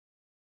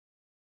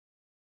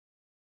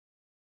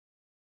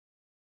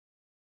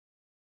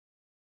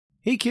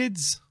Hey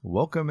kids,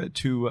 welcome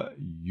to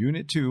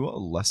Unit 2,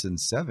 Lesson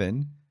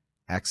 7,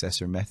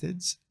 Accessor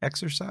Methods,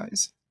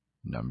 Exercise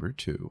number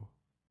 2.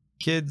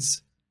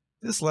 Kids,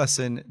 this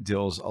lesson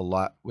deals a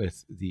lot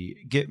with the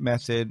get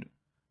method,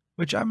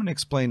 which I'm going to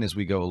explain as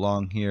we go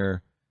along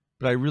here,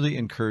 but I really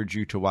encourage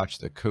you to watch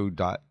the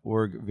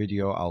code.org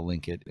video. I'll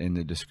link it in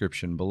the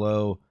description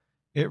below.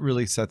 It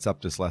really sets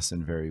up this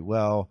lesson very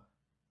well,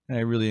 and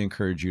I really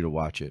encourage you to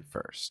watch it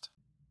first.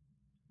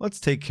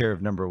 Let's take care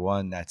of number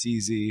 1. That's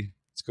easy.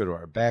 Let's go to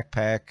our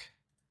backpack,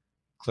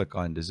 click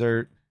on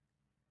dessert,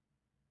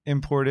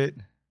 import it,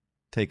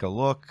 take a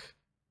look.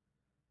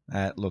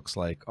 That looks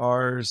like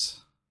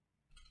ours.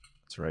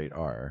 Let's write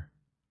our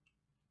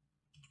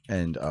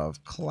end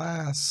of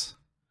class,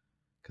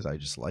 because I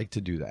just like to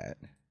do that.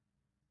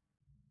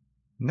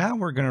 Now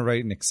we're going to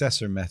write an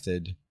accessor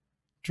method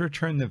to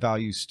return the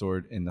value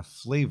stored in the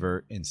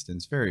flavor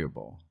instance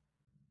variable.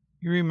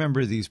 You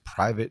remember these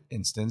private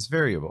instance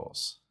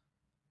variables.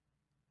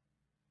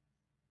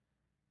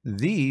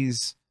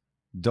 These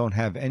don't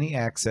have any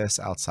access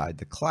outside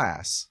the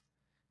class,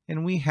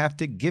 and we have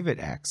to give it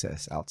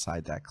access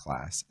outside that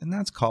class, and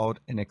that's called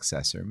an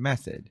accessor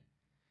method.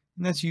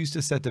 And that's used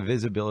to set the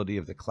visibility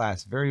of the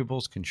class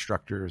variables,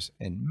 constructors,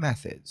 and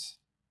methods.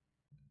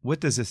 What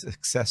does this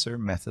accessor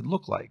method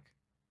look like?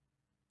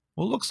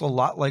 Well, it looks a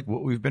lot like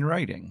what we've been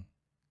writing.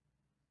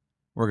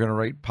 We're going to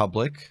write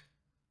public,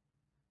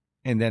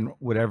 and then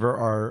whatever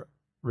our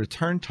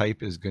return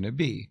type is going to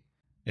be.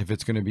 If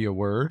it's going to be a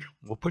word,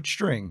 we'll put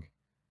string.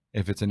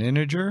 If it's an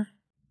integer,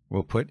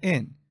 we'll put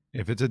int.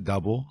 If it's a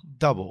double,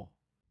 double.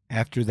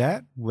 After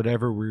that,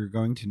 whatever we're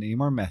going to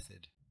name our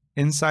method.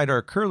 Inside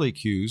our curly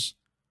cues,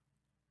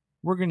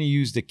 we're going to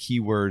use the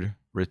keyword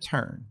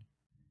return.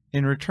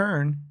 And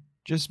return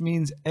just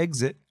means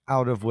exit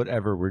out of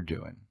whatever we're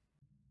doing.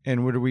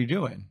 And what are we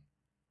doing?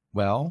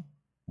 Well,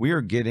 we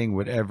are getting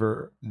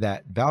whatever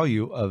that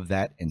value of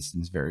that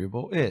instance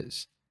variable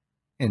is.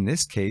 In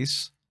this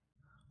case,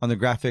 on the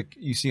graphic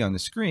you see on the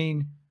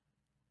screen,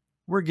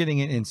 we're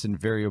getting an instant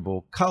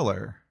variable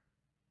color,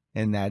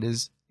 and that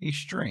is a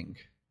string.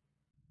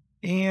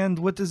 And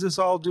what does this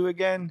all do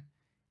again?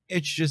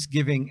 It's just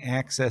giving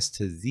access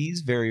to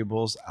these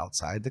variables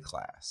outside the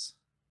class.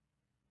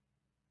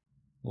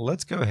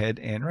 Let's go ahead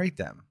and write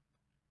them.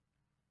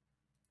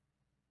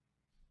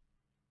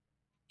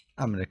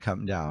 I'm going to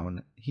come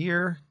down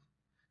here.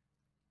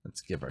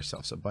 Let's give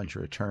ourselves a bunch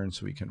of returns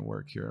so we can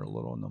work here a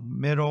little in the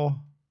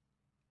middle.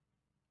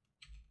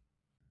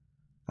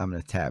 I'm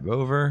going to tab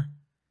over.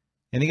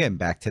 And again,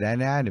 back to that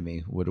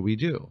anatomy. What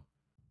do?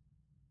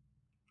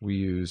 We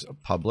use a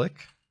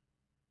public,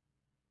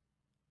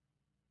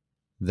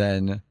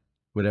 then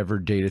whatever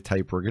data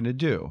type we're going to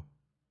do.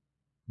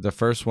 The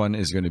first one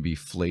is going to be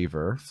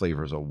flavor.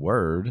 Flavor is a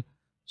word,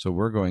 so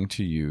we're going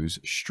to use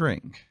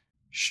string.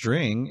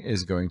 String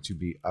is going to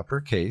be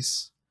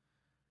uppercase,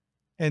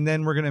 and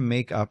then we're going to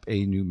make up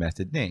a new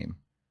method name.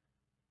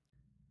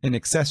 In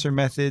accessor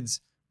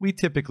methods, we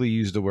typically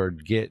use the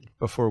word get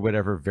before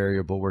whatever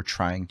variable we're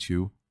trying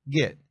to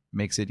get.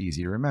 Makes it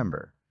easy to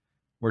remember.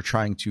 We're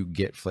trying to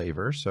get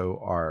flavor, so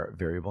our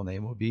variable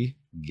name will be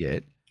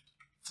get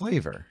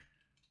flavor.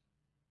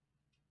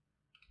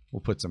 We'll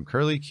put some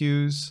curly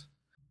cues,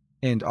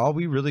 and all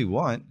we really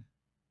want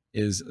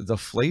is the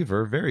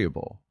flavor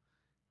variable.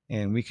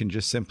 And we can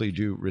just simply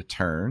do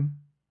return,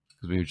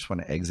 because we just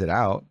want to exit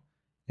out,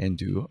 and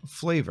do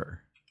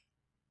flavor.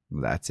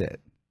 That's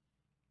it.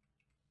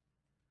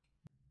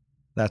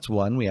 That's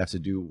one. We have to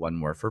do one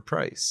more for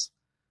price.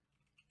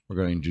 We're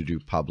going to do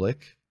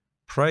public.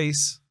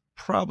 Price,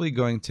 probably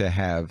going to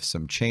have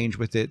some change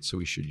with it, so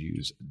we should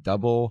use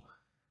double.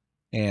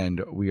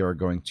 And we are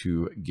going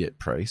to get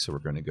price, so we're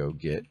going to go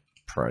get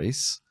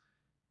price.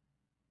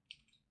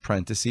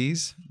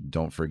 Parentheses,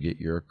 don't forget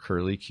your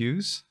curly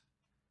cues.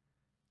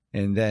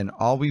 And then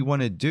all we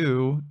want to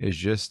do is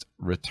just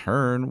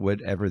return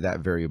whatever that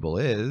variable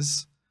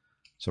is.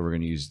 So we're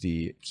going to use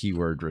the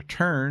keyword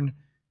return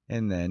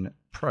and then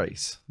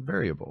price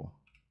variable.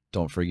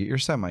 Don't forget your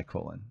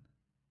semicolon.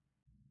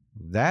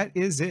 That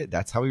is it.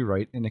 That's how we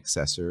write an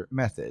accessor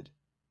method.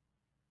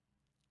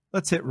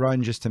 Let's hit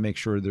run just to make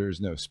sure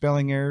there's no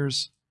spelling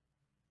errors.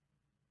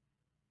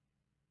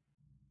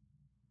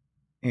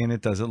 And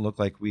it doesn't look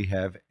like we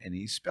have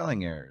any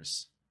spelling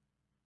errors.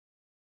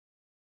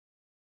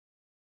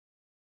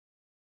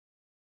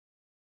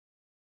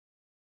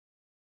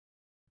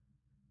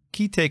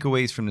 Key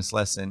takeaways from this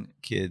lesson,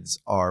 kids,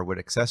 are what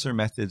accessor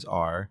methods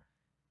are,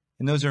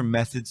 and those are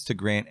methods to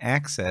grant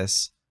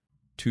access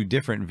to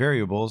different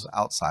variables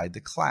outside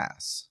the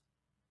class.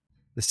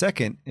 The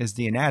second is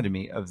the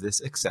anatomy of this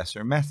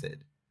accessor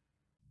method.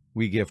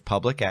 We give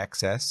public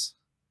access,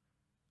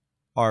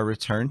 our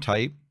return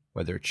type,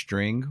 whether it's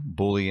string,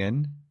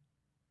 boolean,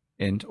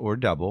 int, or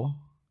double,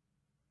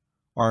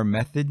 our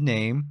method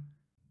name,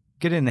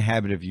 get in the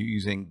habit of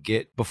using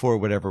get before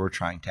whatever we're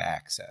trying to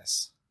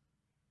access.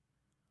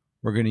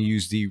 We're going to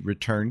use the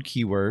return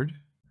keyword,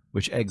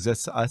 which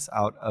exits us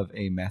out of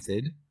a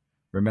method.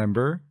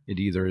 Remember, it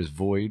either is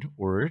void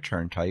or a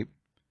return type.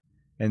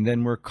 And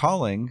then we're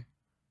calling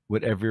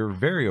whatever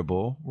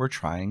variable we're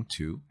trying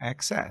to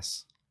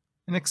access,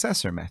 an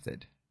accessor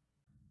method.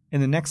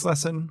 In the next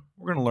lesson,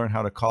 we're going to learn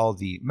how to call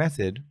the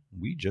method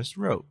we just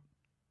wrote.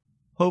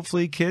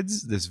 Hopefully,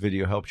 kids, this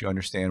video helped you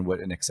understand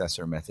what an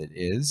accessor method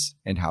is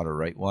and how to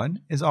write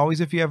one. As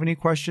always, if you have any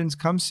questions,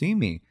 come see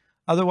me.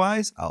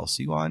 Otherwise, I'll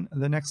see you on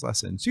the next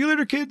lesson. See you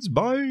later, kids.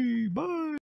 Bye. Bye.